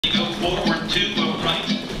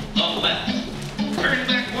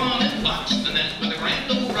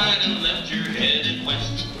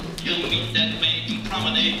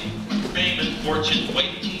promenade. Fame and fortune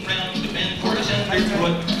waiting round the bend for a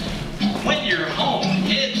tenderfoot. When you're home,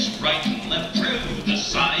 heads right and left through the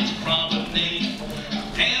sides promenade.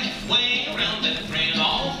 Halfway around that grand,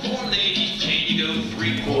 all four ladies chain. You go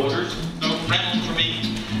 3/4 around for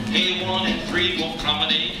me. Hey, 1 and 3 will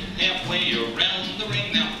promenade halfway around the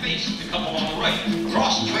ring. Now face the couple on the right,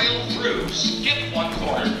 cross trail through, skip 1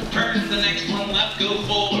 corner, turn the next one left, go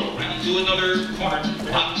full around to another corner,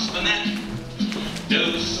 box the net,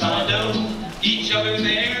 do sa do, each other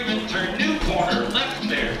there and turn new corner left from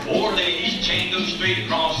there. 4 ladies chain, go straight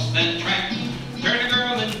across that track, turn a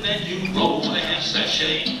girl and then you roll the half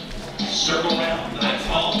sachet, circle round that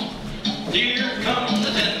hall. Here comes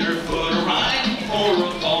the tenderfoot, riding for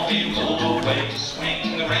a fall. He roll away,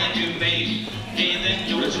 swing the brand you made. Hey, then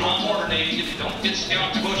you'll draw mornade if you don't get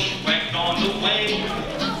scout bushwhacked on the way.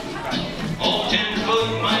 Old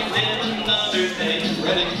tenderfoot might live another day.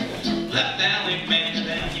 Ready? Left alley man, and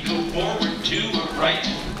then you go forward to a right,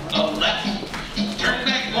 a left. Turn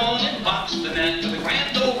back 1 and box the net to the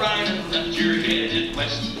grand old ride and left you're headed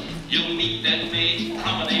west. You'll meet that maid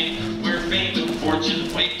promenade where fame and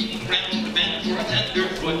fortune waiting round the bend for a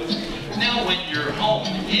tenderfoot. Now when you're home,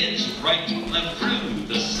 it's right and left through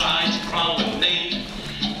the sides promenade.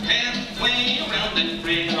 Halfway around that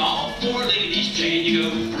ring, and all 4 ladies chain. You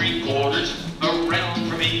go 3/4 around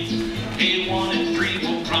for me. Hey, 1 and 3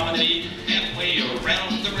 will promenade halfway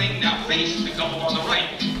around the ring. Now face the couple on the right,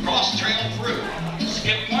 cross trail through,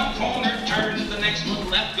 skip 1 corner, turn the next one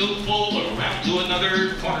left, go full around to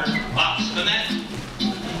another corner, box the net,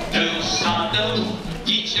 do sa do,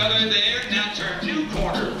 each other there. Now turn new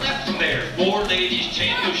corner left from there. 4 ladies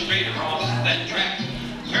chain, go straight across that track,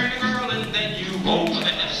 turn a girl and then you roll the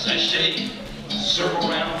half sachet, circle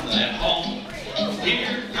round that hall.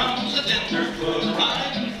 Here comes the tenderfoot,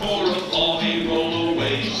 riding for a fall. Hey, roll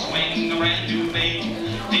away, swing the brand new made.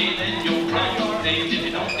 Hey, then you'll cry your name if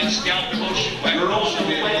you don't get scout the bushwhacker on the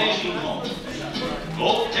way.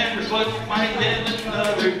 Old tenderfoot might live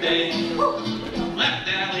another day. Left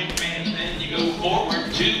alley man, then you go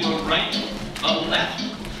forward to a right, a left.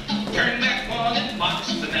 Turn back 1 and box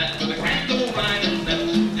the net with a grand old ride and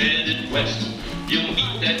left, headed west. You'll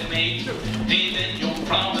meet that maid, hey, then you'll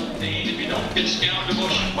promenade if you don't get scout the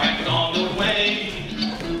bushwhacked on the way.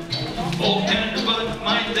 Old tenderfoot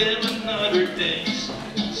might live another day.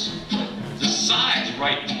 The sides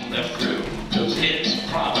right and left through, those heads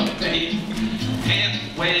promenade.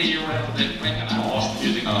 Halfway around that ring, and I lost the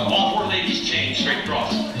music. All 4 ladies chain, straight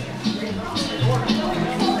across. Is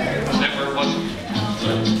that where it was?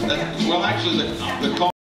 Well, actually,